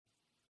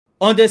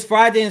On this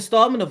Friday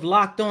installment of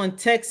Locked On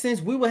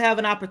Texans, we will have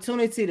an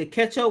opportunity to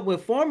catch up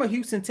with former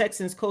Houston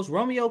Texans coach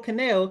Romeo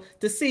Crennel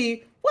to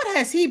see what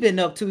has he been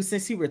up to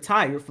since he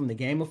retired from the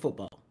game of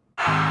football.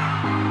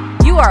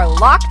 You are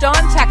Locked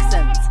On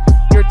Texans,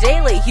 your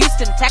daily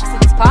Houston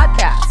Texans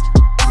podcast,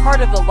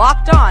 part of the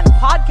Locked On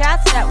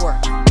Podcast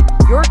Network,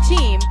 your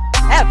team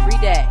every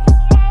day.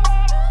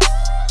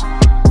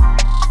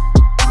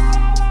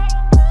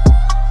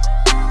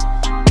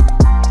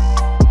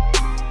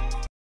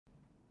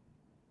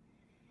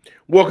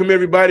 Welcome,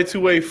 everybody,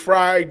 to a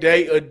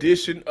Friday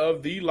edition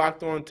of the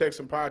Locked On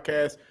Texan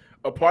podcast,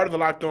 a part of the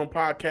Locked On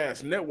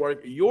Podcast Network,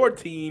 your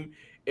team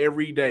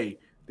every day.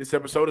 This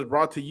episode is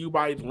brought to you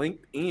by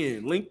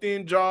LinkedIn.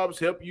 LinkedIn Jobs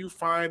help you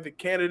find the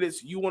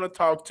candidates you want to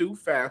talk to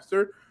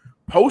faster.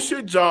 Post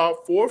your job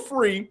for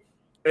free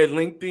at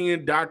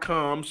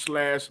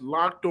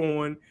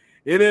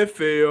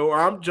linkedin.com/lockedonnfl.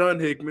 I'm John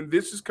Hickman.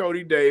 This is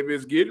Cody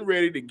Davis getting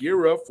ready to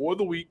gear up for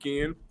the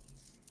weekend.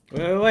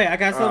 Wait, I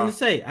got something to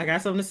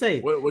say.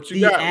 What you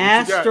the got?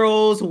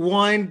 Astros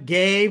won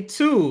game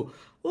 2.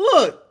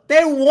 Look,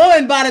 they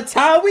won by the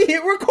time we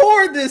hit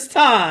record this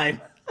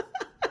time.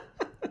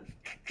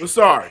 We're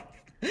sorry.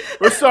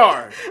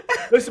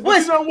 Listen, but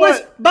you know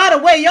what? By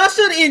the way, y'all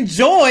should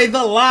enjoy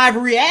the live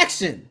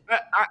reaction.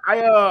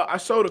 I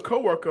showed a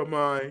coworker of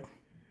mine,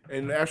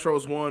 and the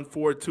Astros won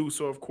 4-2.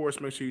 So of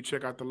course, make sure you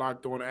check out the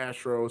Locked On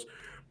Astros.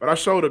 But I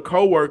showed a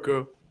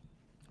coworker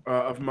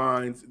of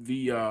mine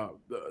the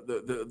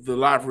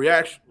live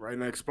reaction, right?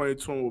 And I explained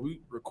to him, well,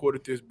 we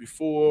recorded this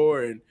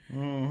before, and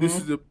this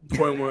is the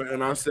point where,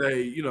 and I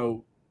say, you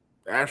know,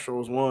 the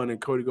Astros won,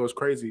 and Cody goes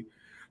crazy.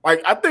 Like,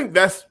 I think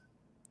that's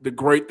the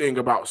great thing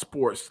about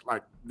sports,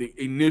 like the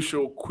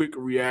initial quick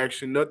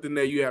reaction, nothing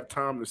that you have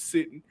time to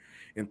sit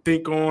and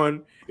think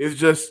on. It's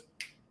just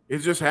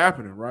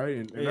happening, right?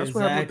 And that's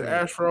what happened with the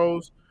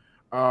Astros.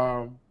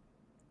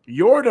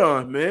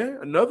 Yordan, man,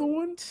 another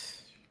one.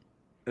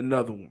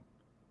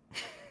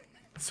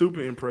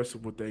 Super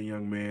impressive with that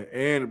young man.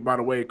 And by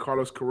the way,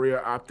 Carlos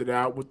Correa opted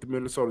out with the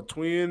Minnesota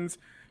Twins.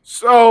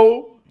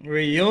 So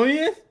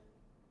reunion?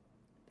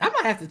 I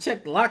might have to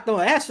check the Locked On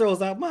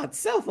Astros out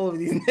myself over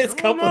these next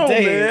couple of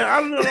days. Man. I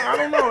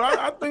don't know.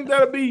 I think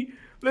that'll be.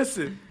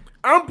 Listen,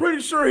 I'm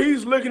pretty sure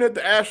he's looking at the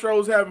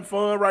Astros having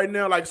fun right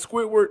now, like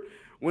Squidward.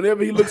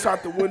 Whenever he looks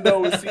out the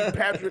window and sees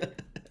Patrick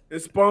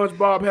and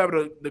SpongeBob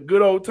having the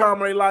good old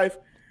time of their life,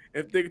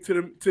 and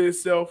thinking to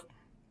himself,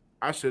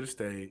 I should have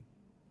stayed.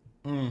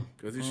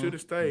 Because he should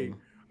have stayed.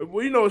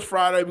 Well, you know it's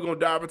Friday. We're going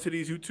to dive into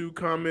these YouTube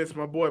comments.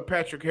 My boy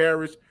Patrick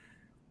Harris.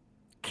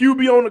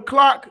 QB on the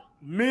clock.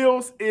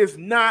 Mills is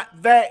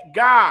not that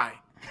guy.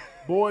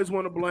 Boys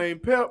want to blame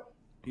Pep.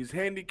 He's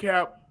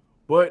handicapped,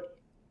 but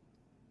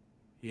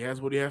he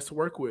has what he has to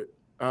work with.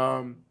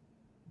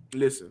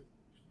 Listen,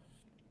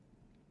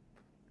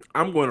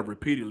 I'm going to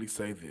repeatedly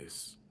say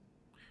this.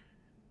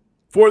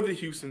 For the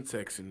Houston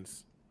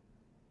Texans,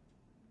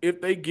 if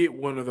they get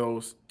one of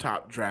those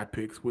top draft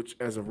picks, which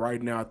as of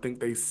right now, I think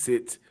they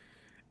sit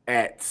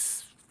at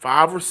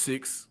 5 or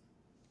 6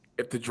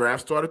 if the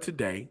draft started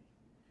today.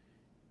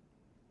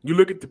 You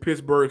look at the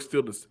Pittsburgh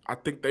Steelers, I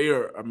think they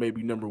are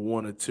maybe number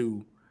 1 or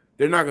 2.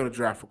 They're not going to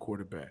draft a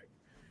quarterback.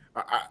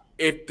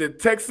 If the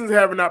Texans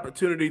have an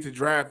opportunity to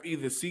draft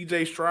either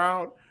C.J.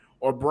 Stroud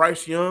or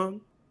Bryce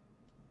Young,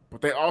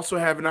 but they also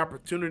have an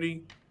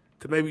opportunity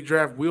to maybe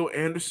draft Will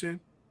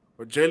Anderson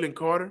or Jalen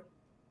Carter,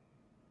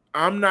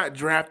 I'm not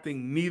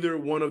drafting neither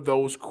one of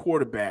those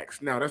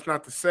quarterbacks. Now, that's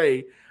not to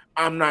say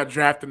I'm not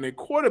drafting a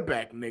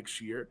quarterback next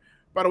year.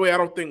 By the way, I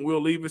don't think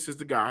Will Levis is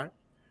the guy.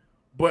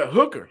 But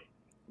Hooker,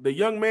 the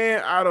young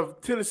man out of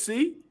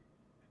Tennessee,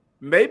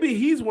 maybe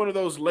he's one of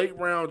those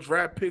late-round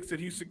draft picks that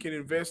Houston can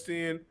invest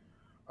in,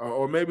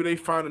 or maybe they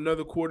find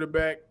another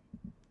quarterback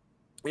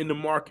in the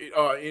market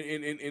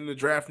in the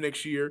draft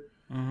next year.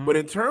 But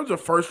in terms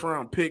of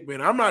first-round pick,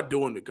 man, I'm not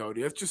doing it,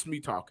 Cody. That's just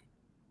me talking.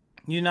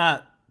 You're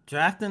not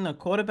drafting a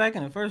quarterback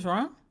in the first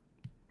round?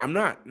 I'm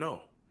not,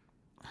 no.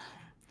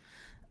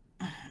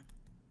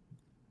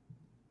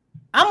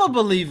 I'm a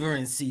believer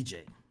in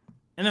CJ.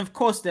 And of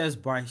course there's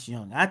Bryce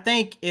Young. I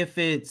think if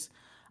it's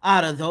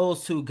out of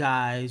those two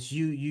guys,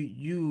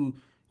 you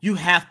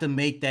have to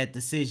make that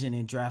decision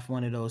and draft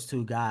one of those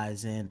two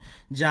guys. And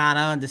John,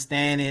 I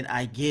understand it.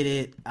 I get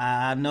it.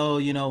 I know,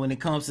 when it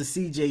comes to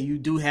CJ, you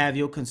do have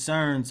your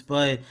concerns,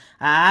 but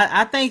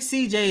I think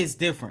CJ is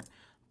different.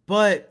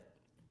 But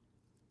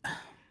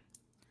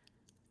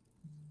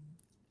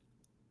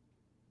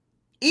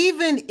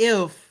even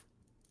if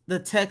the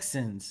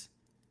Texans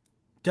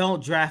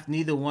don't draft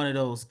neither one of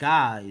those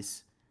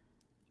guys,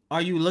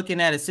 are you looking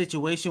at a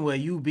situation where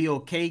you'd be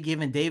okay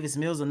giving Davis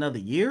Mills another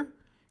year?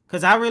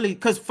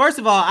 Because first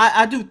of all,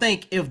 I do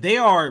think if they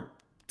are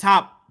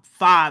top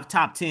 5,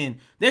 top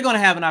 10, they're going to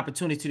have an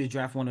opportunity to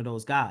draft one of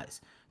those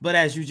guys. But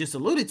as you just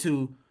alluded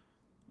to,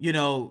 you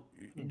don't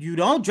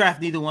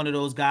draft neither one of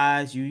those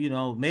guys.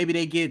 Maybe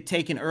they get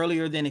taken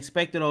earlier than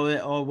expected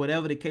or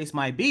whatever the case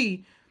might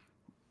be.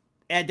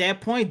 At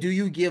that point, do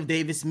you give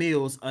Davis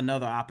Mills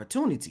another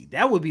opportunity?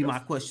 That would be my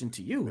question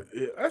to you.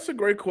 That's a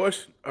great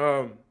question.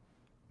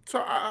 So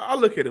I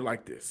look at it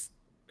like this.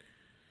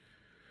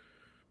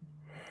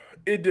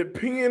 It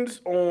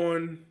depends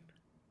on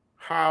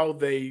how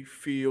they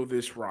feel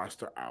this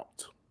roster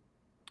out.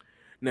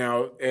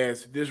 Now,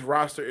 as this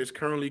roster is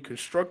currently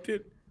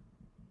constructed,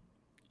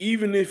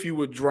 even if you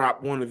would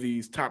drop one of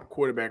these top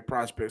quarterback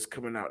prospects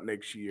coming out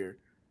next year,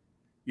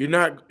 you're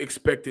not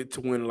expected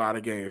to win a lot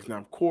of games. Now,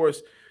 of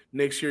course,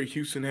 next year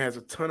Houston has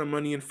a ton of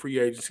money in free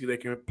agency they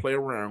can play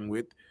around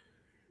with.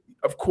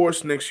 Of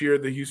course, next year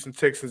the Houston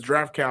Texans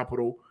draft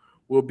capital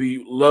will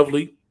be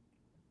lovely,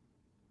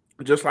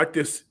 just like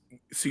this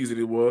season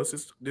it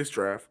was, this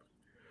draft.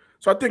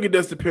 So I think it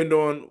does depend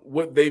on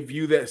what they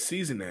view that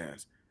season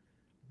as.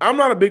 I'm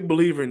not a big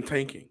believer in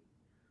tanking,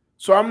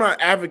 so I'm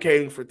not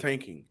advocating for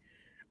tanking.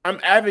 I'm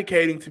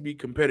advocating to be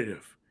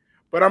competitive,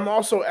 but I'm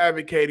also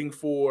advocating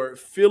for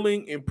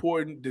filling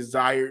important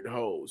desired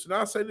holes. And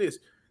I'll say this: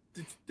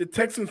 the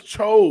Texans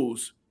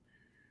chose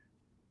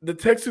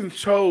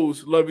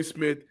Lovie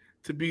Smith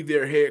to be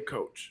their head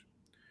coach.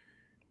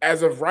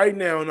 As of right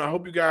now, and I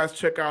hope you guys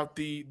check out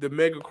the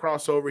mega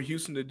crossover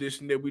Houston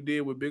edition that we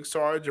did with Big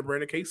Sarge and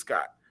Brandon K.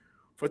 Scott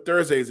for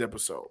Thursday's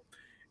episode.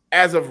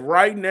 As of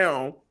right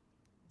now,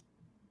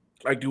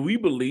 like, do we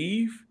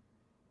believe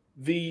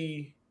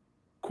the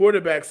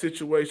quarterback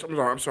situation,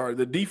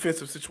 the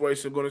defensive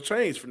situation is going to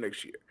change for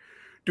next year?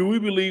 Do we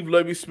believe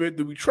Lovie Smith?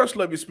 Do we trust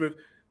Lovie Smith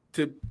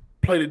to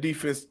play the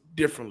defense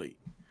differently?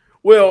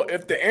 Well,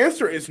 if the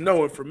answer is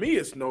no, and for me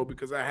it's no,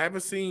 because I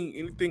haven't seen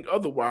anything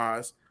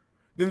otherwise,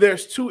 then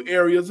there's two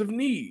areas of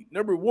need.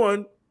 Number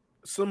one,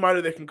 somebody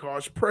that can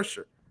cause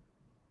pressure.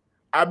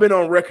 I've been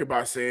on record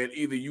by saying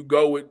either you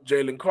go with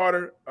Jalen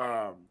Carter,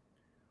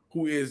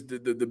 who is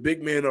the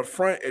big man up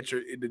front at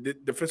the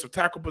defensive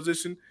tackle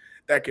position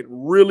that can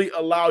really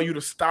allow you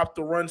to stop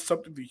the run,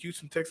 something the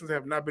Houston Texans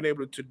have not been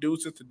able to do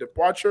since the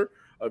departure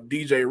of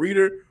DJ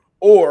Reader,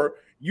 or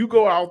you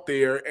go out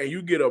there and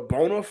you get a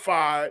bona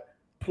fide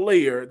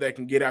player that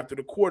can get after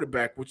the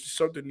quarterback, which is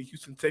something the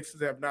Houston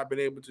Texans have not been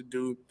able to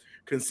do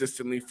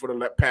consistently for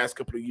the past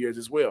couple of years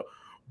as well.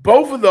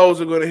 Both of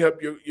those are going to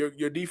help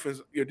your defense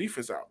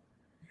out.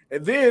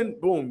 And then,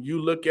 boom,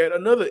 you look at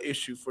another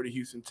issue for the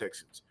Houston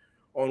Texans.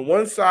 On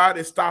one side,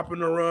 it's stopping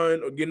the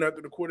run or getting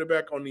after the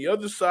quarterback. On the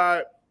other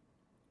side,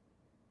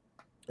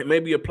 it may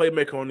be a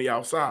playmaker on the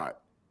outside,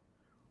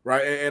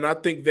 right? And I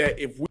think that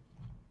if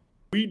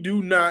we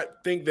do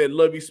not think that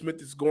Lovie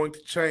Smith is going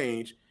to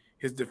change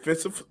his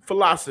defensive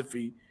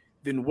philosophy,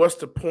 then what's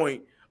the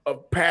point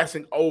of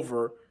passing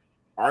over,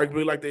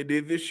 arguably like they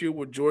did this year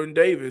with Jordan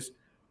Davis,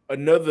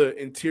 another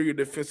interior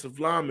defensive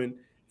lineman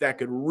that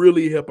could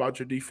really help out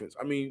your defense?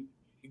 I mean,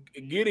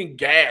 getting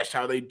gashed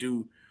how they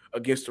do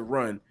against the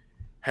run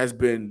has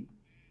been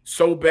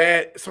so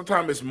bad.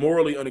 Sometimes it's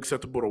morally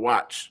unacceptable to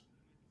watch.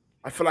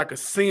 I feel like a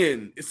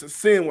sin. It's a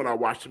sin when I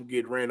watch them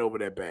get ran over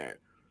that bad.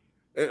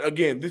 And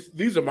again,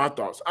 these are my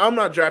thoughts. I'm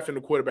not drafting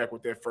the quarterback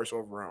with that first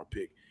overall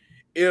pick.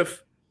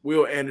 If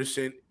Will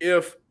Anderson,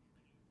 if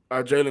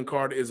Jalen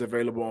Carter is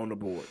available on the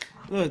board.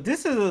 Look,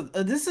 this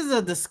is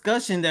a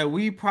discussion that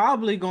we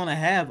probably gonna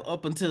have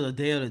up until the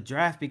day of the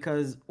draft,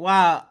 because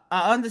while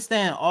I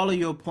understand all of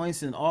your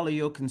points and all of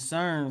your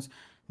concerns,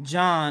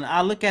 John,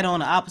 I look at it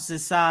on the opposite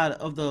side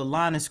of the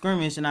line of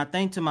scrimmage and I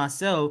think to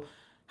myself,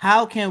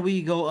 how can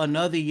we go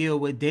another year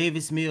with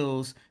Davis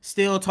Mills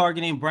still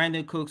targeting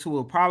Brandon Cooks, who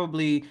will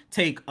probably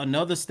take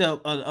another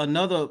step,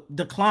 another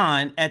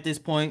decline at this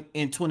point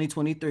in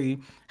 2023?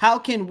 How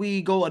can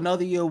we go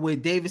another year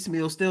with Davis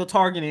Mills still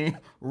targeting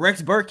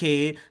Rex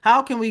Burkhead?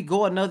 How can we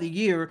go another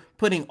year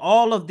putting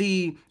all of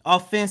the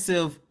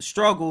offensive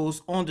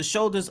struggles on the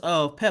shoulders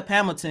of Pep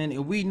Hamilton,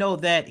 and we know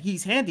that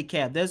he's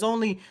handicapped? There's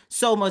only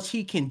so much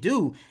he can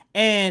do.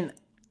 And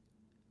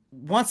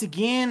once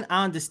again,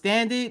 I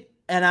understand it,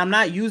 and I'm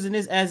not using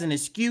this as an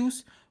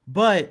excuse,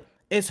 but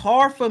it's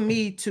hard for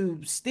me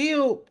to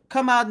still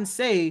come out and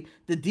say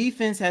the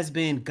defense has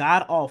been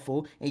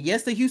god-awful. And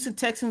yes, the Houston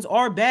Texans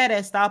are bad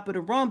at stopping the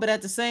run, but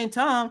at the same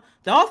time,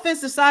 the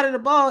offensive side of the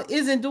ball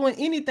isn't doing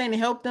anything to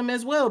help them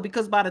as well,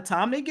 because by the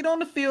time they get on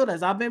the field,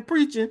 as I've been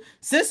preaching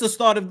since the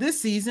start of this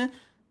season,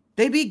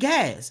 they be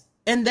gassed.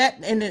 And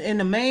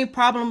the main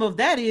problem of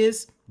that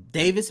is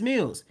Davis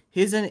Mills,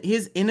 his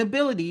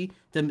inability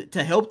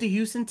to help the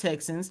Houston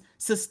Texans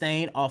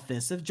sustain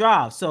offensive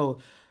drives. So,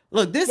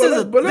 look, this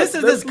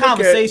is this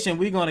conversation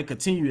we're going to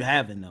continue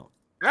having, though.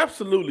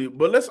 Absolutely,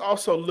 but let's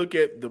also look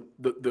at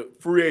the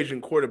free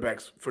agent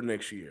quarterbacks for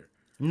next year.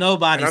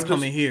 Nobody's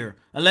coming here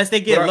unless they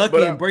get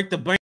lucky and break the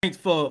bank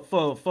for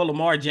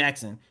Lamar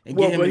Jackson and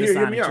get him in the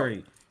signing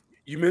trade.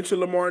 You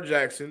mentioned Lamar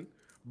Jackson,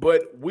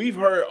 but we've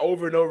heard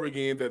over and over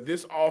again that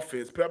this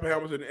offense, Pep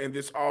Hamilton and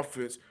this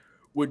offense,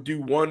 would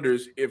do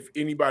wonders if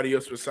anybody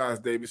else besides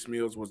Davis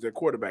Mills was their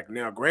quarterback.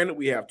 Now, granted,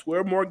 we have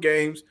 12 more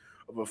games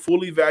of a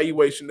full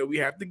evaluation that we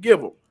have to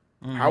give them.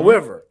 Mm-hmm.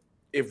 However,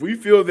 if we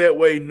feel that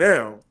way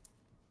now,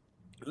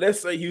 let's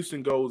say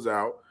Houston goes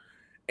out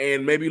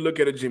and maybe look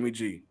at a Jimmy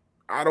G.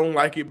 I don't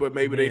like it, but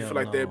maybe they feel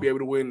like they'll be able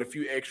to win a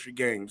few extra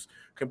games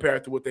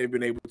compared to what they've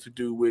been able to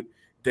do with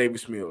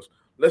Davis Mills.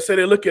 Let's say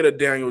they look at a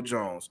Daniel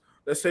Jones.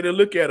 Let's say they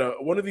look at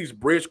one of these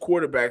bridge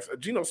quarterbacks,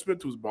 Geno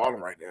Smith, who's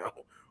balling right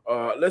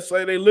now. Let's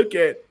say they look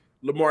at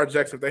Lamar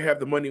Jackson if they have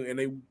the money, and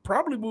they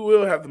probably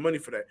will have the money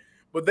for that.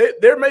 But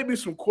there may be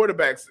some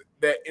quarterbacks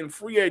that in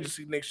free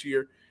agency next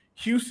year,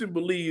 Houston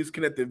believes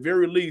can at the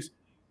very least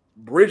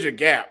bridge a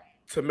gap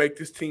to make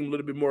this team a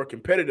little bit more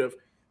competitive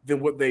than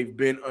what they've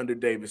been under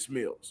Davis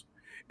Mills.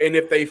 And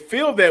if they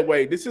feel that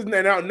way, this is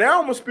now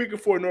I'm speaking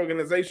for an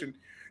organization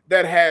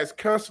that has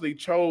constantly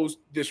chose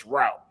this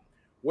route,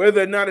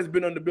 whether or not it's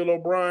been under Bill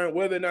O'Brien,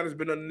 whether or not it's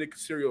been under Nick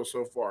Caserio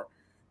so far.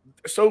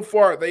 So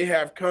far, they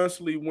have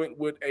constantly went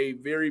with a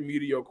very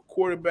mediocre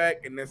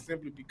quarterback, and that's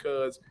simply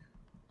because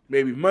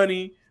maybe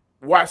money.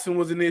 Watson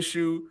was an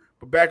issue,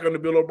 but back under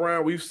Bill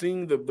O'Brien, we've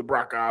seen the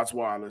Brock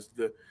Osweiler's,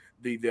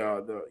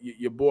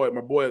 your boy,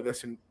 my boy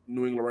that's in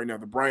New England right now,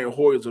 the Brian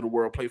Hoyers of the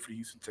world, play for the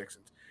Houston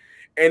Texans.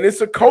 And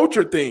it's a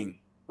culture thing.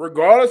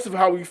 Regardless of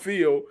how we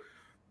feel,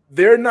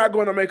 they're not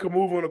going to make a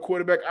move on a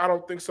quarterback. I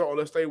don't think so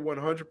unless they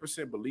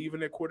 100% believe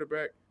in their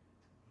quarterback.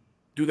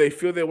 Do they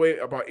feel that way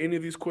about any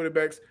of these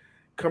quarterbacks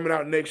coming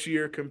out next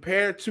year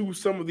compared to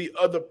some of the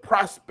other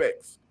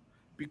prospects?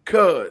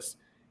 Because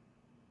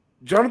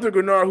Jonathan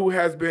Grenard, who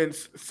has been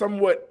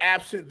somewhat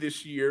absent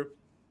this year,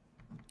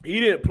 he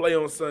didn't play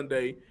on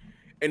Sunday,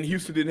 and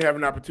Houston didn't have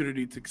an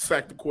opportunity to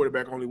sack the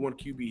quarterback, only one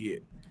QB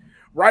hit.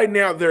 Right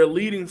now, their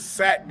leading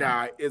sack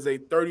guy is a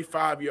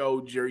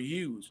 35-year-old Jerry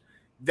Hughes.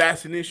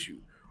 That's an issue.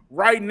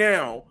 Right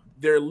now,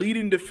 their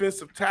leading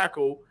defensive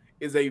tackle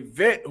is a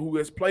vet who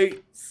has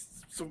played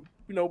some,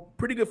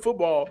 pretty good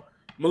football,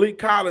 Malik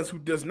Collins, who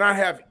does not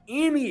have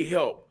any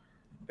help.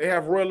 They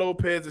have Roy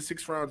Lopez, a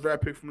 6th-round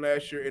draft pick from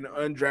last year, and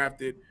an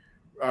undrafted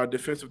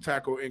defensive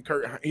tackle, and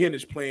Kurt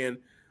Hennig playing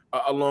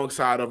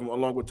alongside of him,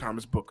 along with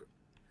Thomas Booker.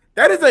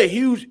 That is a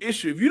huge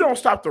issue. If you don't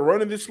stop the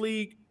run in this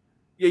league,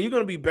 you're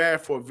going to be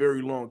bad for a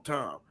very long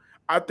time.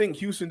 I think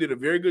Houston did a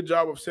very good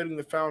job of setting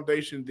the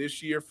foundation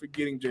this year for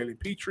getting Jalen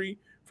Petrie,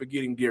 for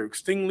getting Derek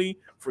Stingley,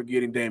 for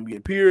getting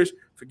Damian Pierce,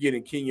 for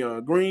getting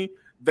Kenyon Green.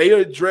 They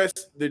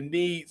addressed the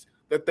needs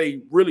that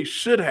they really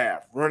should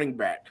have: running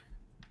back,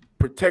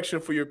 protection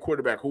for your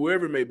quarterback,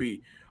 whoever it may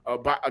be, a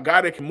guy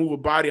that can move a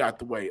body out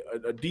the way,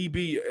 a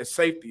DB, a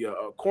safety, a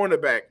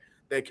cornerback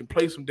that can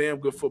play some damn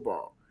good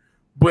football.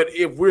 But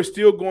if we're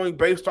still going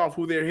based off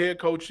who their head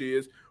coach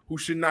is, who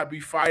should not be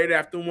fired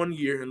after 1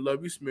 year, and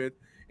Lovie Smith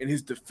and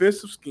his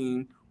defensive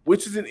scheme,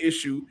 which is an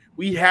issue,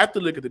 we have to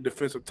look at the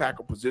defensive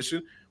tackle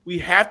position. We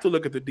have to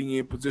look at the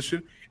DN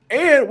position,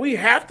 and we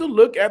have to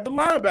look at the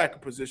linebacker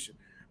position.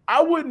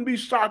 I wouldn't be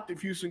shocked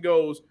if Houston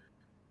goes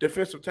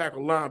defensive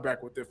tackle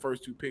linebacker with their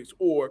first 2 picks,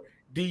 or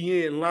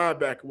DN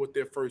linebacker with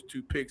their first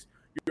 2 picks.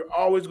 You're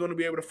always going to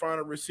be able to find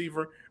a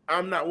receiver.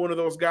 I'm not one of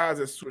those guys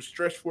that's sort of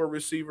stretched for a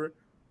receiver.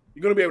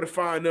 You're going to be able to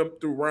find them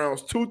through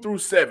rounds 2 through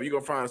 7. You're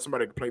going to find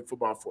somebody that can play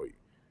football for you.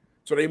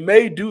 So they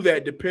may do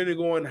that depending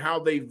on how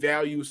they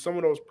value some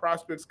of those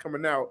prospects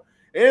coming out.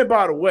 And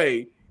by the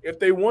way, if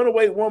they want to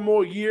wait 1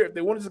 more year, if they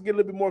want to get a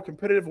little bit more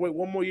competitive, wait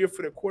 1 more year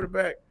for their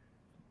quarterback,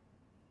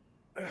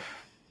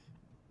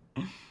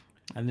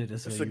 I knew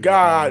this. It's a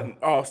guy in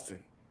Austin,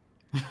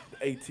 the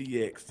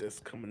ATX, that's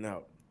coming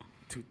out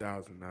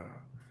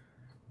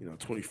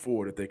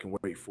 2024 that they can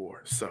wait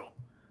for. So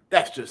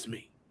that's just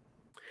me.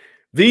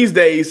 These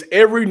days,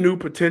 every new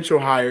potential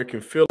hire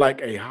can feel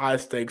like a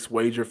high-stakes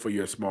wager for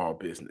your small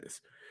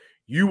business.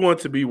 You want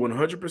to be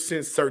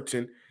 100%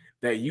 certain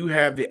that you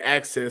have the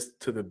access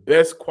to the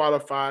best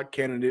qualified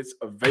candidates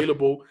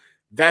available.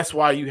 That's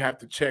why you have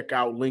to check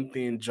out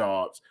LinkedIn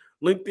Jobs.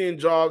 LinkedIn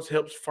Jobs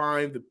helps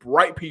find the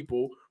right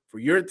people for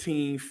your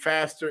team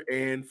faster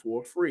and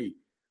for free.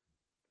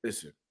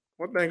 Listen,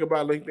 one thing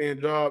about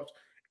LinkedIn Jobs,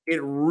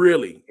 it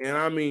really, and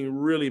I mean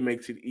really,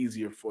 makes it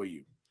easier for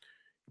you.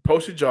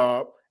 Post a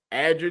job,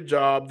 add your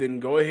job, then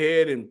go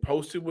ahead and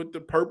post it with the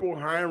purple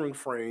hiring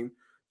frame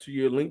to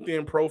your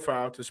LinkedIn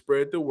profile to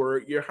spread the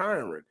word you're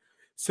hiring.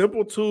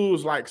 Simple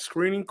tools like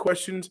screening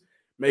questions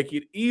make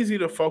it easy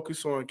to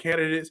focus on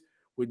candidates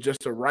with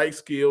just the right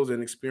skills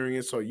and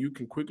experience so you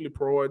can quickly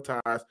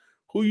prioritize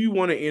who you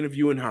want to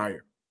interview and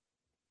hire.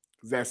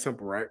 It's that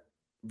simple, right?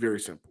 Very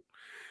simple.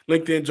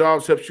 LinkedIn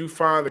Jobs helps you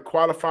find the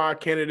qualified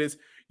candidates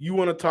you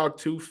want to talk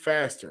to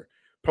faster.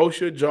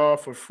 Post your job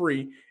for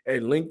free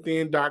at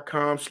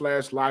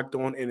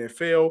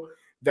linkedin.com/lockedonnfl.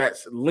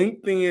 That's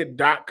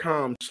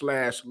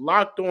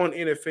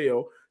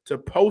linkedin.com/lockedonnfl to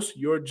post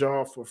your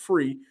job for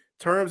free.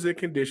 Terms and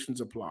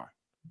conditions apply.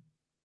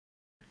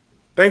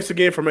 Thanks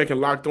again for making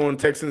Locked On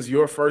Texans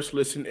your first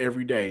listen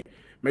every day.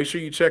 Make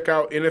sure you check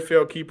out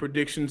NFL Key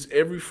Predictions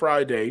every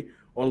Friday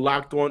on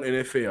Locked On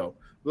NFL.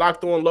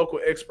 Locked On local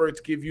experts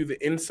give you the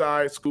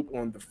inside scoop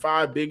on the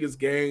 5 biggest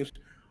games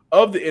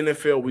of the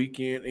NFL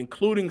weekend,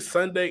 including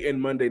Sunday and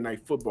Monday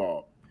Night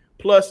Football.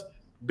 Plus,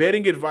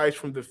 betting advice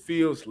from the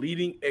field's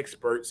leading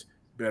experts,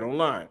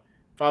 BetOnline.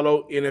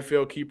 Follow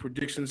NFL Key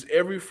Predictions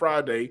every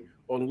Friday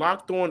on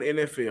Locked On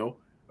NFL,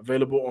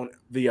 available on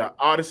the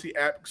Odyssey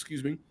app,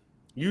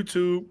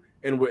 YouTube,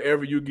 and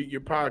wherever you get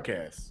your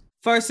podcasts.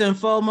 First and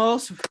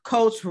foremost,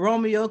 Coach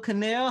Romeo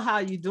Cannell, how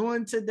you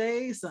doing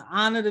today? It's an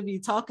honor to be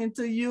talking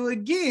to you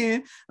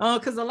again,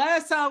 because the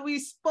last time we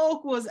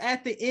spoke was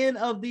at the end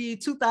of the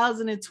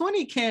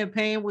 2020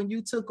 campaign when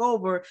you took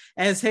over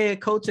as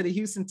head coach of the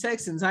Houston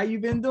Texans. How you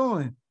been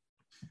doing?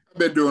 I've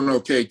been doing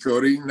okay,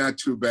 Cody. Not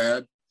too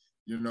bad.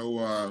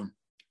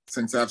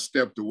 Since I've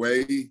stepped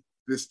away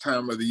this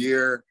time of the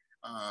year,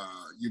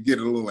 you get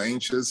a little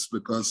anxious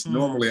because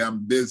normally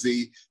I'm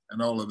busy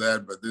and all of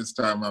that, but this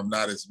time I'm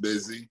not as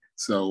busy.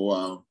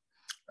 So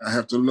I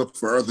have to look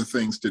for other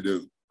things to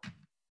do.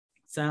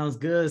 Sounds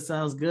good.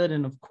 Sounds good.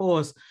 And of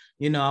course,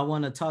 I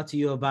want to talk to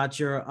you about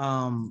your,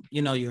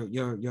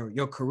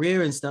 your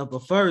career and stuff.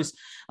 But first,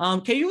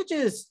 can you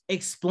just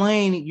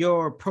explain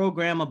your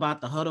program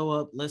about the Huddle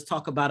Up? Let's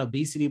talk about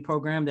obesity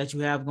program that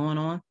you have going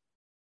on.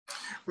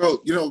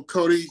 Well,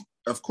 Cody,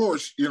 of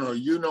course,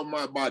 you know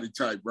my body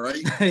type,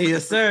 right?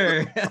 Yes,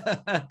 sir.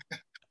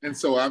 And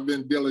so I've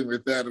been dealing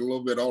with that a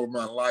little bit all of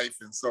my life.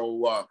 And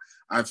so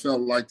I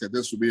felt like that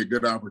this would be a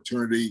good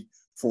opportunity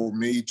for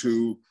me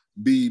to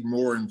be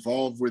more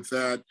involved with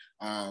that,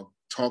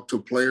 talk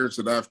to players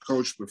that I've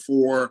coached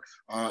before,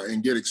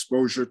 and get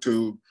exposure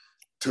to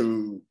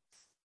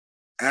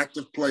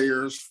active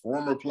players,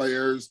 former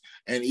players,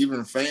 and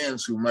even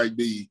fans who want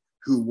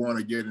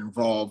to get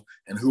involved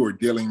and who are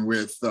dealing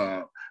with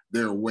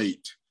their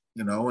weight,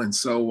 And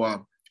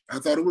so I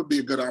thought it would be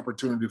a good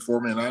opportunity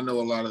for me. And I know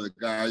a lot of the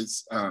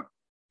guys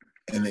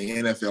in the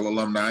NFL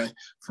alumni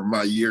from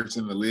my years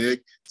in the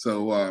league.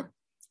 So,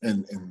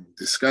 and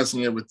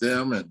discussing it with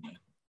them and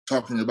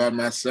talking about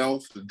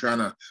myself and trying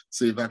to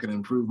see if I can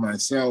improve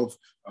myself,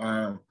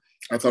 I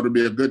thought it'd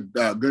be a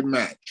good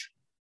match.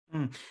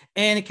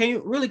 And can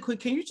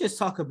you just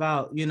talk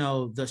about,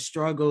 the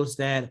struggles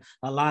that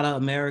a lot of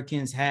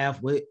Americans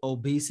have with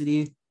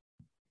obesity?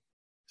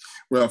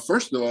 Well,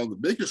 first of all, the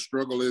biggest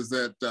struggle is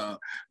that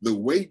the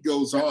weight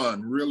goes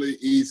on really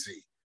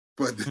easy,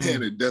 but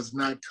then it does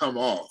not come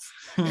off.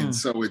 And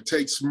so it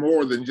takes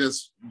more than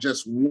just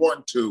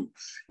want to.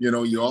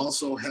 You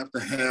also have to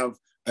have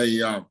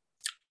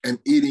an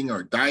eating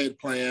or diet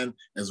plan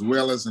as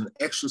well as an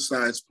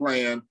exercise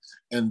plan.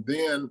 And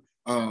then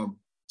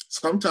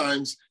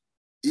sometimes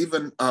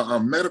even a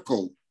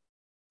medical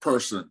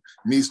person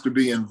needs to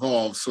be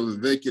involved so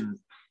that they can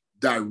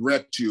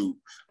direct you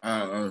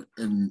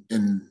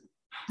in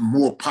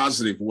more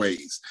positive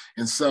ways.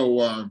 And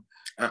so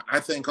I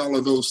think all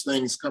of those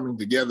things coming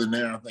together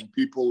now, I think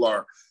people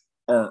are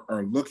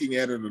looking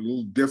at it a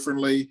little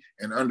differently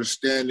and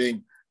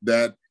understanding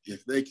that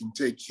if they can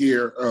take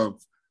care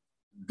of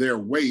their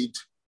weight,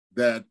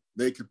 that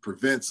they could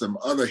prevent some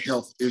other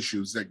health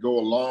issues that go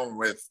along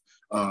with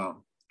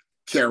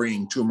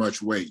carrying too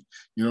much weight,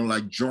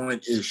 like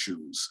joint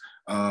issues,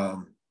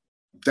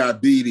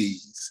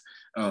 diabetes,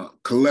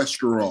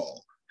 cholesterol,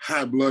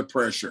 high blood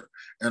pressure,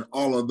 and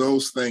all of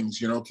those things,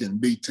 can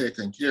be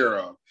taken care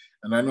of.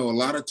 And I know a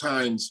lot of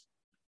times,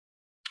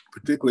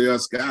 particularly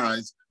us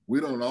guys, we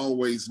don't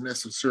always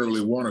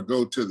necessarily want to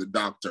go to the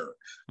doctor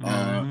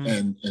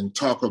and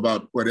talk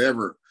about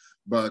whatever.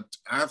 But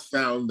I've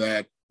found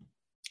that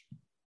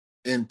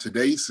in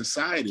today's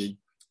society,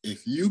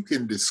 if you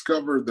can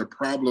discover the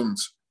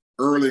problems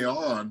early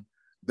on,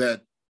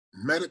 that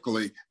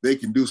medically they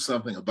can do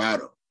something about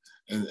them.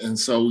 And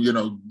so,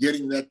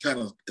 getting that kind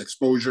of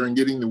exposure and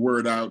getting the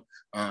word out,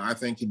 I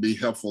think can be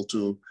helpful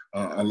to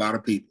a lot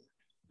of people.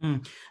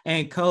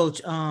 And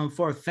Coach,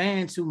 for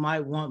fans who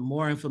might want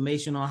more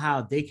information on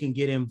how they can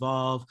get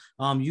involved,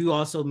 you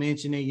also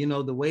mentioned it,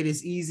 the weight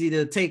is easy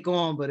to take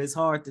on, but it's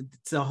hard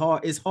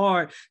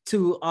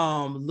to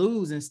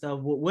lose and stuff.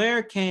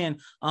 Where can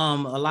a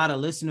lot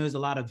of listeners, a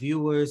lot of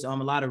viewers, a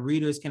lot of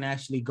readers can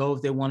actually go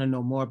if they want to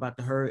know more about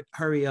the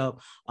Hurry Up?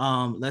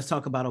 Let's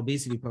talk about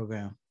obesity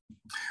program.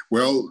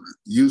 Well,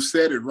 you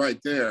said it right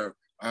there.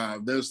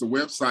 There's the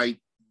website,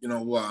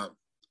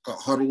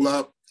 Huddle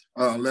Up.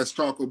 Let's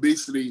Talk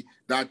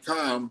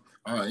Obesity.com.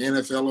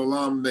 NFL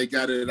alum, they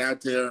got it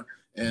out there,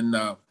 and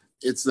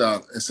it's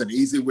an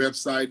easy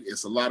website.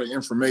 It's a lot of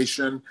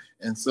information,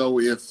 and so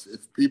if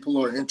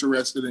people are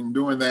interested in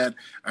doing that,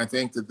 I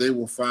think that they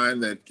will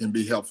find that can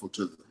be helpful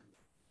to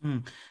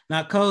them.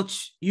 Now,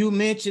 Coach, you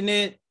mentioned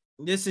it.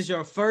 This is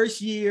your first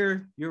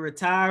year. You're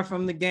retired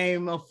from the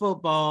game of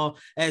football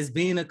as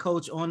being a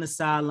coach on the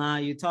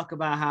sideline. You talk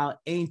about how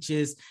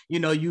anxious,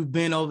 you've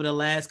been over the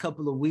last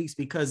couple of weeks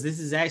because this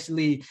is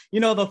actually,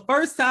 the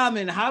first time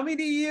in how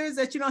many years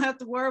that you don't have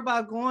to worry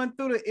about going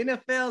through the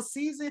NFL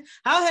season.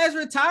 How has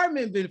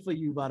retirement been for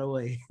you, by the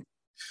way?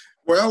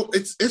 Well,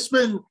 it's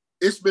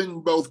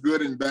been both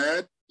good and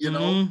bad,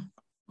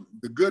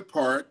 The good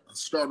part, I'll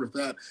start with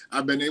that.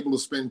 I've been able to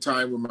spend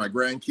time with my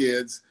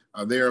grandkids.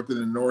 They're up in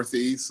the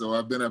Northeast, so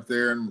I've been up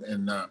there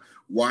and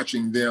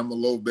watching them a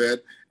little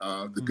bit.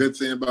 The good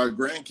thing about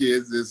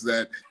grandkids is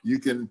that you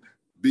can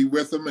be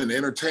with them and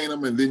entertain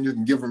them, and then you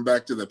can give them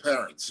back to the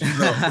parents.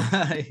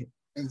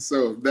 And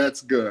so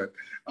that's good.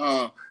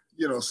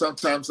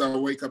 sometimes I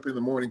wake up in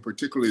the morning,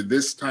 particularly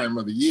this time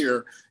of the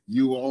year,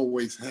 you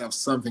always have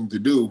something to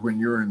do when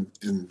you're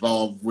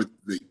involved with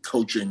the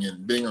coaching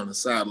and being on the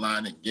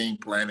sideline and game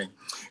planning.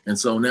 And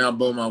so now,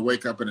 boom, I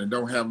wake up and I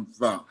don't have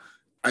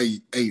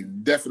a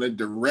definite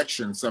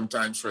direction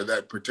sometimes for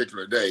that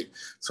particular day.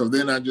 So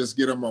then I just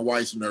get on my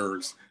wife's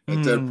nerves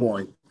at that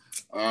point.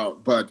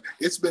 But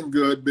it's been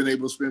good, been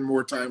able to spend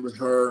more time with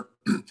her,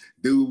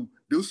 do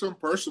some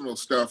personal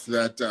stuff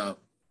that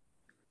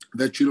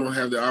you don't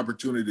have the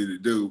opportunity to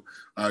do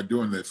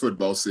during the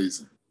football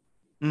season.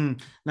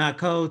 Now,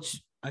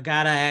 Coach, I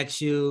gotta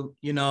ask you,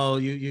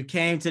 you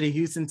came to the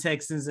Houston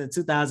Texans in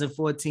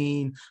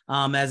 2014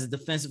 as a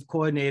defensive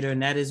coordinator,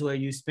 and that is where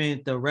you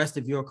spent the rest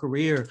of your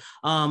career.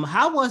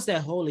 How was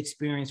that whole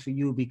experience for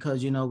you?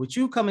 Because, with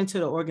you coming to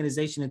the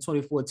organization in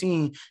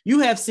 2014, you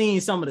have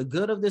seen some of the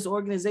good of this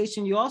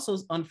organization. You also,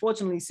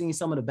 unfortunately, seen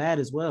some of the bad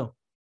as well.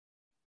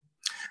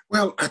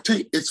 Well, I tell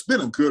you, it's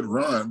been a good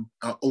run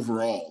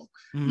overall,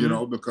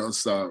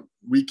 because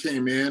we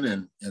came in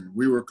and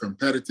we were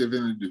competitive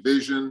in the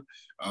division.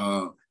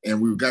 And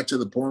we got to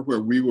the point where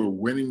we were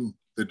winning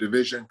the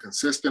division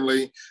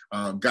consistently,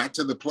 got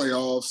to the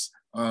playoffs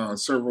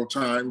several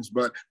times,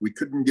 but we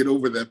couldn't get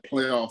over that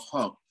playoff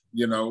hump,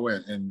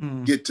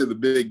 and get to the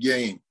big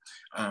game.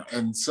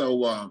 And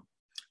so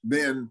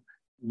then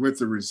with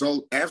the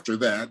result after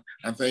that,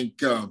 I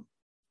think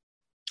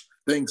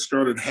things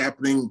started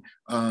happening,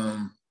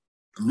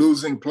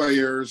 losing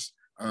players,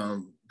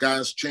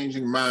 guys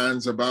changing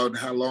minds about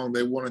how long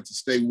they wanted to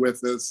stay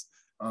with us,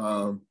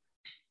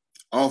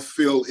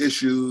 off-field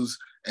issues.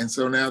 And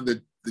so now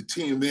the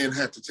team then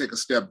had to take a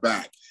step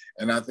back.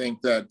 And I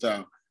think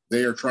that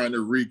they are trying to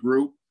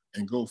regroup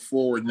and go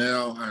forward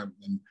now.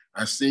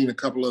 I've seen a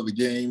couple of the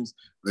games.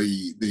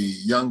 The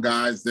young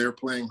guys, they're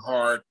playing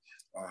hard.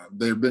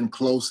 They've been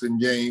close in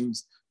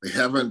games. They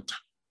haven't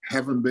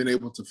been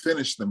able to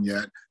finish them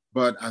yet.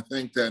 But I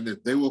think that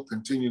if they will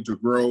continue to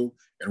grow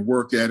and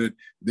work at it,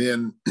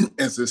 then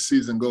as this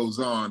season goes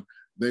on,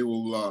 they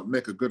will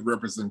make a good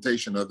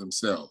representation of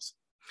themselves.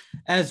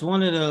 As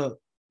one of the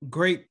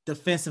great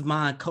defensive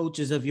mind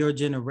coaches of your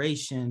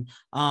generation,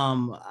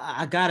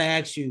 I got to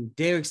ask you,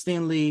 Derek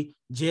Stingley,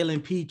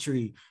 Jalen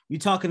Petrie, you're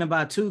talking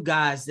about two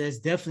guys that's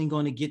definitely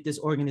going to get this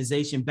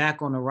organization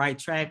back on the right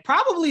track,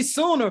 probably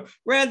sooner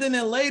rather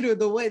than later,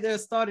 the way they're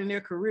starting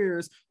their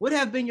careers. What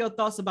have been your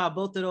thoughts about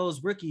both of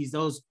those rookies,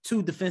 those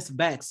two defensive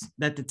backs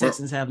that the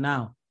Texans have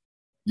now?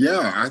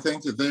 Yeah, I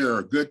think that they are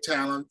a good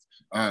talent.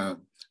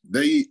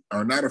 They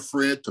are not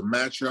afraid to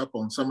match up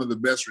on some of the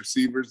best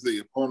receivers the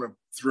opponent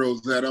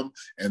throws at them,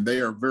 and they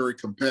are very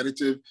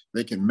competitive.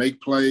 They can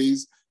make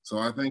plays. So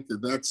I think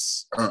that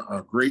that's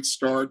a great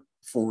start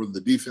for the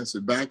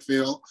defensive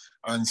backfield.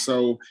 And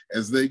so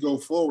as they go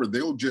forward,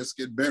 they'll just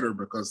get better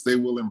because they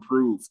will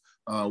improve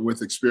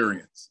with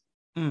experience.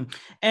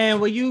 And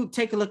when you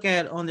take a look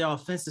at on the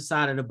offensive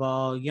side of the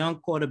ball, young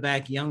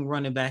quarterback, young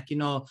running back,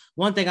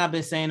 one thing I've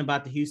been saying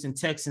about the Houston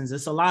Texans,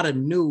 it's a lot of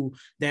new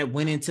that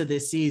went into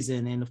this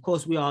season. And of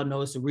course, we all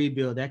know it's a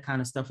rebuild. That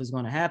kind of stuff is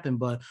going to happen.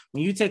 But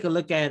when you take a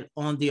look at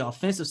on the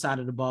offensive side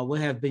of the ball,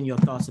 what have been your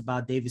thoughts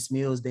about Davis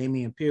Mills,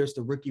 Damian Pierce,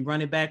 the rookie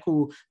running back,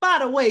 who, by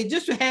the way,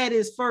 just had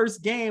his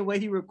first game where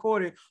he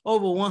recorded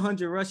over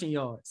 100 rushing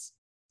yards?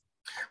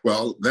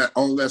 Well,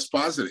 that's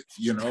positive.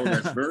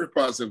 That's very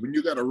positive. When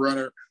you got a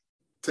runner,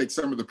 take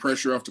some of the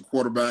pressure off the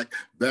quarterback.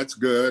 That's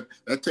good.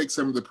 That takes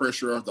some of the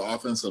pressure off the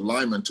offensive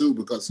lineman too,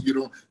 because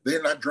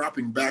they're not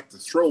dropping back to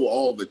throw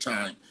all the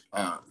time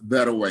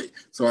that away.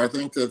 So I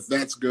think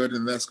that's good,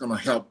 and that's going to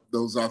help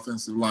those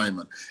offensive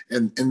linemen.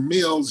 And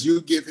Mills,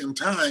 you give him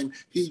time,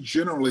 he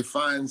generally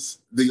finds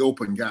the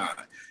open guy.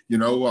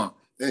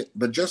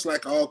 But just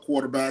like all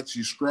quarterbacks,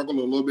 you struggle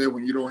a little bit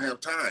when you don't have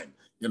time,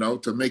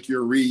 to make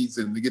your reads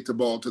and to get the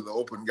ball to the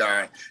open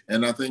guy.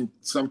 And I think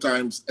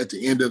sometimes at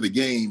the end of the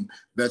game,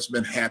 that's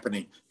been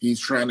happening. He's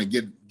trying to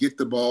get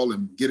the ball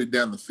and get it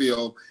down the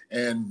field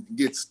and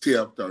gets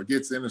tipped or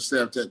gets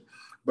intercepted.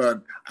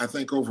 But I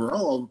think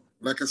overall,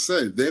 like I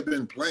said, they've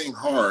been playing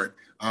hard.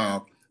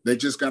 They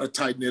just got to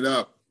tighten it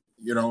up,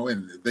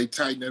 and if they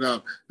tighten it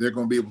up, they're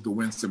going to be able to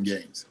win some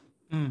games.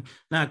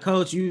 Now,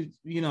 Coach, you're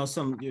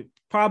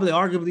probably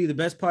arguably the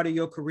best part of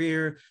your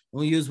career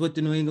when you was with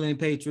the New England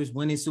Patriots,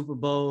 winning Super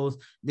Bowls.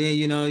 Then,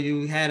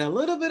 you had a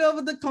little bit of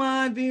a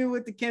decline being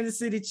with the Kansas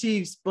City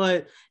Chiefs.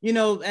 But,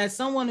 as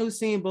someone who's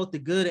seen both the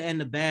good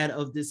and the bad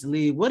of this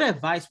league, what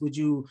advice would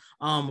you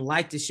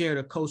like to share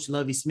to Coach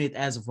Lovie Smith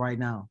as of right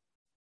now?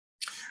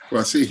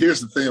 Well, see,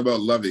 here's the thing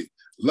about Lovie.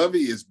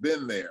 Lovie has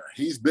been there.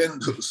 He's been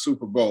to the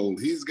Super Bowl.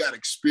 He's got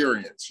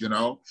experience,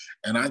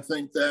 and I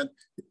think that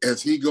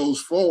as he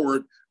goes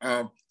forward,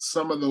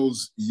 some of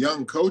those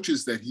young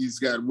coaches that he's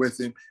got with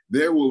him,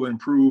 they will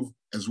improve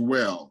as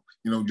well.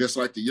 Just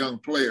like the young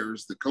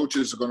players, the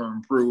coaches are going to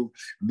improve.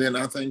 And then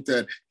I think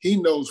that he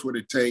knows what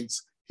it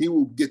takes. He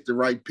will get the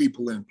right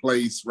people in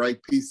place,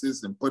 right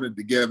pieces, and put it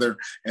together.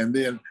 And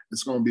then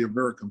it's going to be a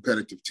very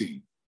competitive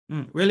team.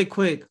 Really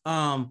quick,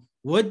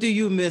 what do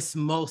you miss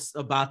most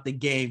about the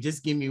game?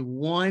 Just give me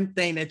one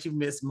thing that you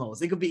miss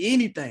most. It could be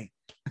anything.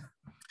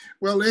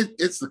 Well,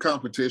 it's the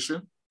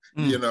competition,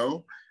 you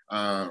know.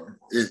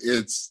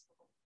 It's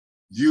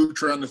you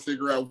trying to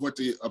figure out what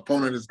the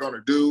opponent is going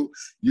to do.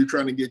 You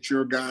trying to get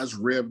your guys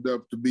revved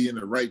up to be in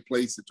the right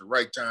place at the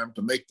right time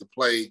to make the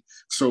play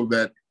so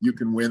that you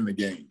can win the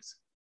games.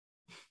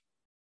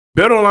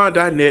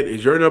 BetOnline.net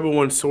is your number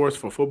one source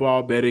for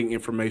football betting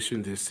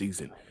information this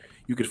season.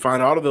 You can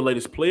find all of the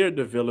latest player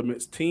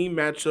developments, team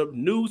matchup,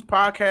 news,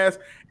 podcasts,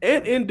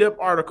 and in-depth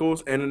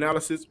articles and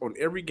analysis on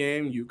every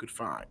game you could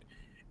find.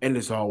 And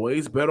as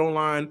always,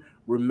 BetOnline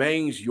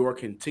remains your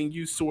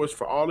continued source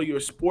for all of your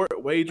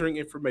sport wagering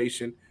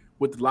information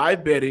with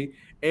live betting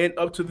and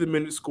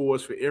up-to-the-minute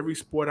scores for every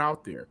sport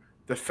out there.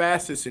 The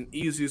fastest and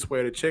easiest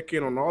way to check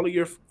in on all of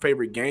your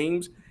favorite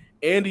games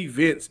and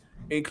events,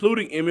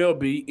 including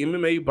MLB,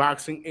 MMA,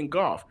 boxing, and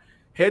golf.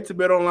 Head to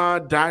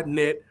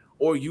betonline.net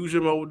or use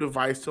your mobile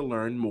device to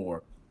learn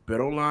more.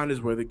 BetOnline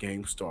is where the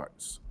game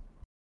starts.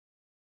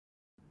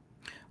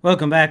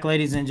 Welcome back,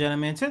 ladies and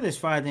gentlemen, to this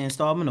Friday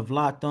installment of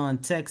Locked On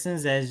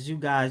Texans. As you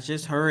guys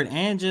just heard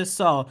and just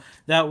saw,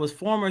 that was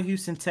former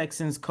Houston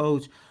Texans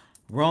coach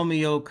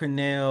Romeo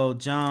Crennel.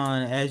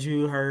 John, as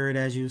you heard,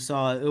 as you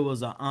saw, it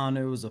was an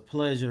honor. It was a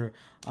pleasure.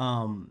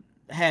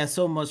 Had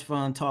so much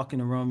fun talking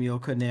to Romeo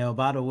Crennel.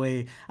 By the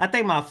way, I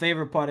think my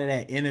favorite part of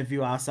that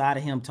interview, outside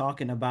of him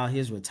talking about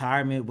his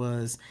retirement,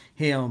 was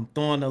him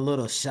throwing a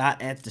little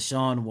shot at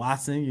Deshaun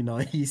Watson. You know,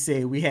 he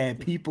said we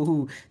had people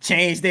who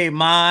changed their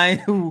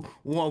mind, who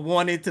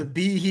wanted to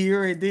be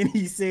here, and then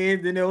he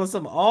said then there was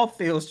some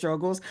off-field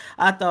struggles.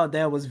 I thought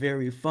that was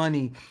very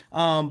funny.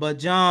 But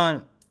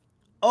John,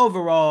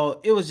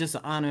 overall, it was just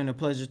an honor and a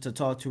pleasure to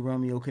talk to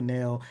Romeo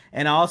Crennel.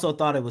 And I also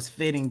thought it was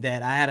fitting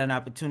that I had an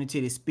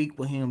opportunity to speak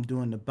with him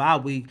during the bye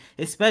week,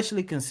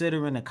 especially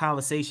considering the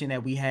conversation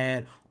that we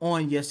had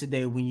on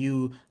yesterday when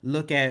you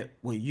look at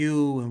what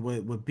you and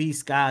what B.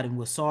 Scott and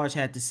what Sarge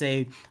had to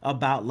say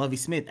about Lovie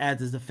Smith as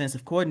his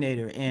defensive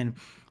coordinator. And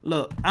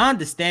look, I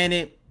understand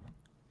it.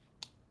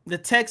 The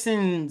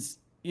Texans,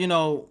 you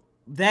know,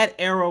 that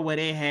era where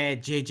they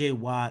had J.J.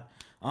 Watt,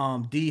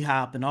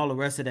 D-Hop, and all the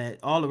rest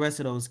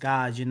of those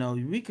guys, you know,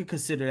 we could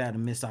consider that a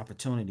missed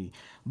opportunity.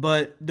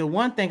 But the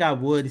one thing I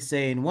would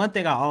say, and one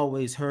thing I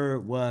always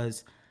heard,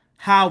 was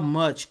how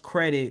much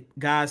credit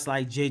guys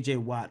like J.J.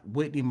 Watt,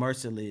 Whitney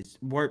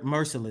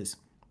Merciless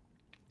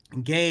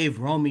gave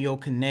Romeo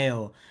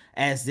Crennel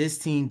as this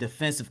team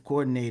defensive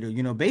coordinator,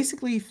 you know,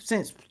 basically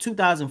since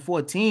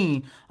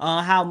 2014,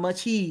 how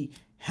much he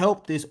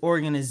helped this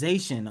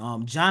organization.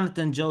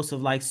 Jonathan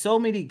Joseph, like so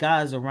many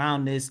guys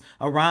around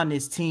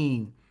this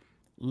team,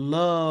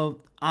 love,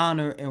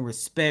 honor, and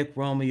respect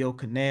Romeo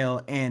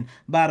Crennel. And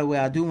by the way,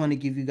 I do want to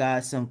give you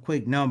guys some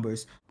quick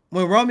numbers.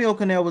 When Romeo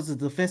Crennel was the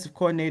defensive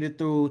coordinator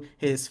through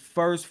his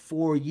first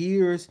 4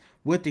 years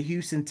with the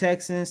Houston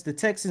Texans, the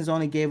Texans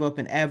only gave up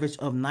an average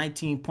of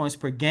 19 points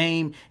per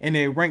game, and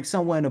they ranked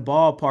somewhere in the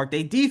ballpark.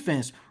 Their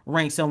defense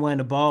ranked somewhere in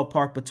the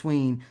ballpark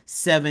between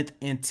 7th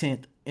and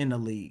 10th in the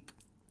league.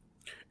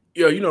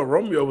 Yeah, you know,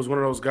 Romeo was one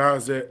of those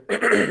guys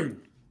that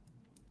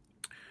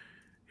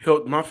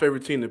helped my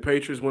favorite team, the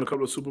Patriots, win a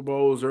couple of Super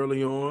Bowls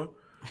early on.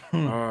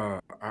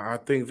 I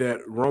think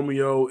that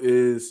Romeo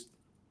is –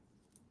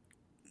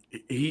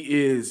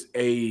 he is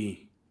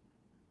a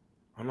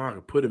 – I don't know how I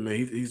can put it,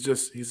 man. He's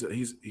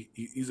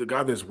a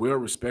guy that's well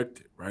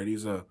respected, right?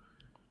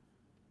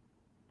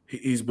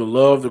 He's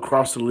beloved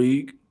across the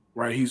league,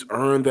 right? He's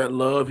earned that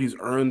love. He's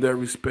earned that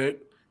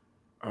respect.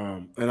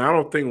 And I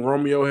don't think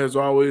Romeo has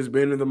always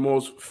been in the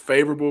most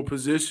favorable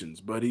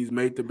positions, but he's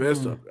made the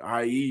best of it,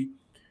 i.e.,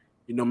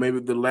 you know, maybe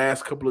the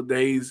last couple of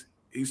days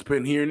he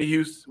spent here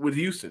in with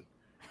Houston.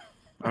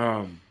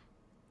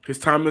 His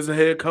time as a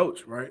head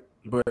coach, right?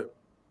 But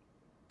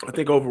I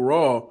think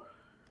overall,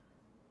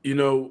 you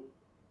know,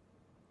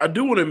 I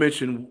do want to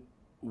mention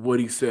what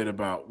he said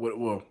about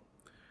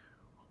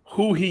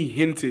who he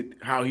hinted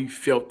how he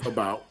felt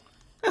about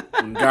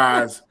when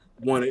guys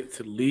wanted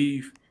to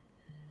leave.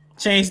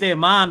 Change their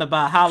mind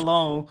about how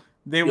long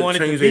they wanted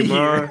to be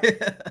here.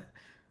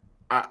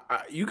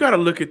 You got to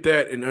look at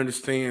that and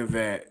understand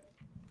that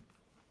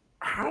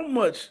how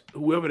much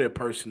whoever that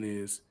person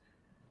is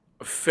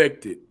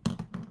affected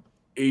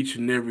each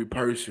and every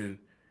person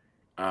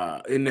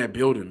in that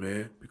building,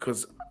 man,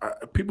 because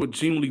people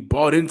genuinely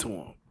bought into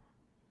him.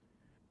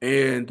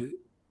 And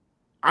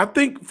I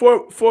think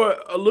for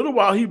a little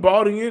while he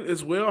bought in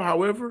as well.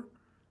 However,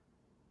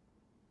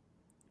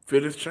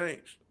 feelings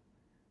changed.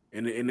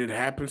 And it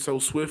happened so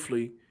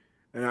swiftly.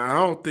 And I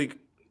don't think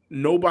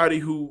nobody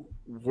who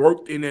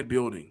worked in that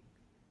building,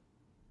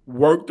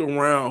 worked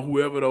around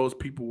whoever those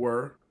people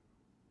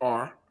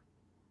are,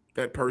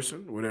 that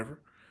person, whatever,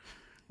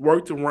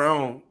 worked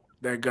around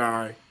that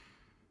guy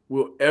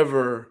will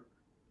ever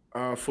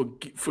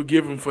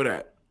forgive him for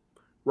that.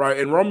 Right?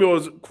 And Romeo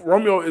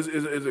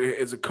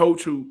is a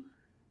coach who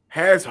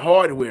has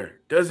hardware,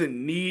 doesn't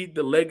need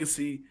the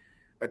legacy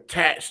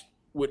attached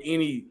with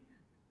any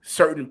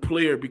certain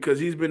player because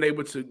he's been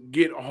able to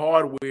get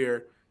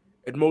hardware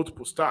at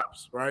multiple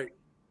stops, right?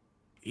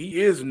 He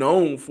is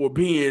known for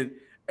being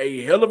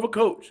a hell of a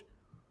coach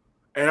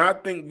And I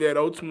think that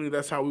ultimately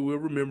that's how we will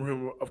remember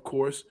him, of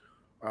course,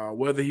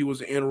 whether he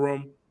was an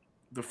interim.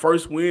 The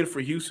first win for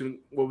Houston,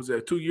 what was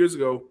that, 2 years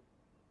ago,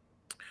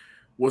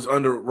 was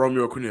under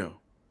Romeo Crennel.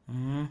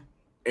 Mm-hmm.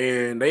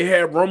 And they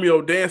had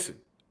Romeo dancing.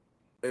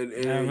 And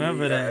I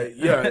remember that.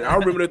 Yeah, I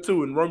remember that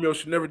too. And Romeo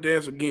should never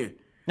dance again.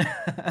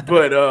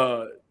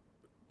 But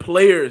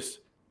players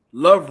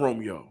love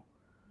Romeo.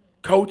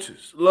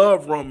 Coaches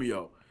love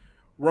Romeo.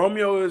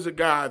 Romeo is a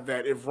guy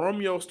that if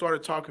Romeo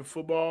started talking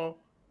football,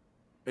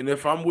 and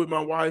if I'm with my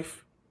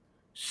wife,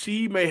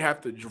 she may have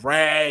to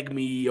drag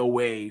me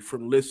away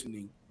from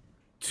listening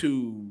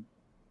to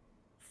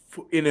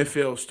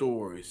NFL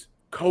stories,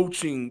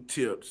 coaching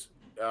tips,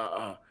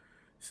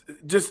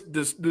 just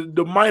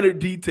the minor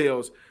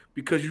details,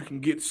 because you can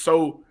get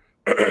so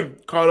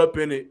caught up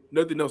in it,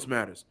 nothing else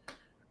matters.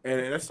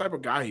 And that's the type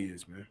of guy he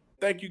is, man.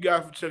 Thank you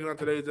guys for checking out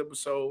today's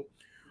episode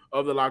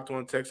of the Locked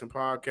On Texan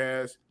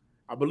podcast.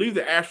 I believe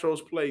the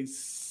Astros play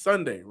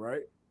Sunday,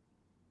 right?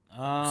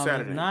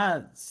 Saturday.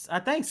 I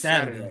think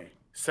Saturday.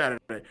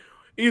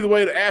 Either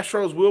way, the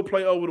Astros will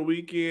play over the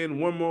weekend.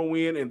 One more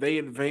win, and they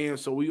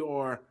advance. So we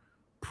are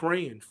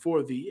praying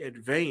for the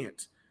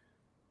advance.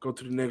 Go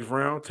to the next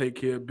round, take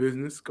care of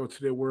business, go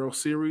to the World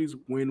Series,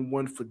 win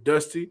one for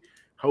Dusty.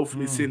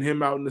 Hopefully send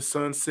him out in the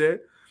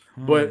sunset.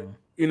 But,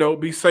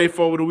 be safe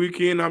over the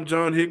weekend. I'm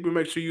John Hickman.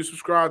 Make sure you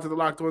subscribe to the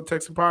Locked On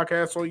Texan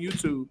podcast on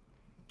YouTube.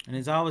 And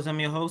as always, I'm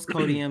your host,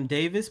 Cody M.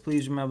 Davis.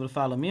 Please remember to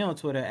follow me on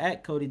Twitter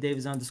at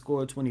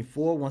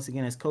CodyDavis_24. Once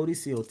again, it's Cody,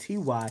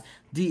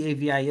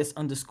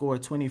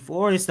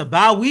 COTYDAVIS_24. It's the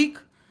bye week.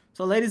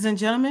 So, ladies and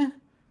gentlemen,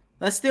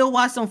 let's still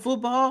watch some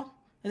football.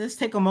 And let's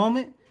take a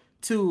moment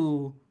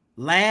to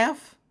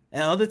laugh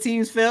at other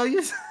teams'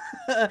 failures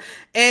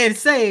and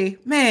say,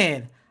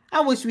 man,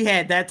 I wish we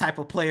had that type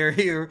of player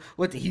here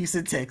with the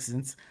Houston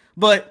Texans.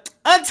 But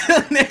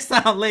until next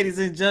time, ladies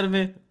and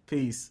gentlemen,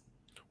 peace.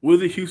 Will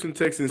the Houston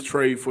Texans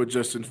trade for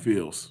Justin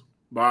Fields?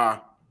 Bye.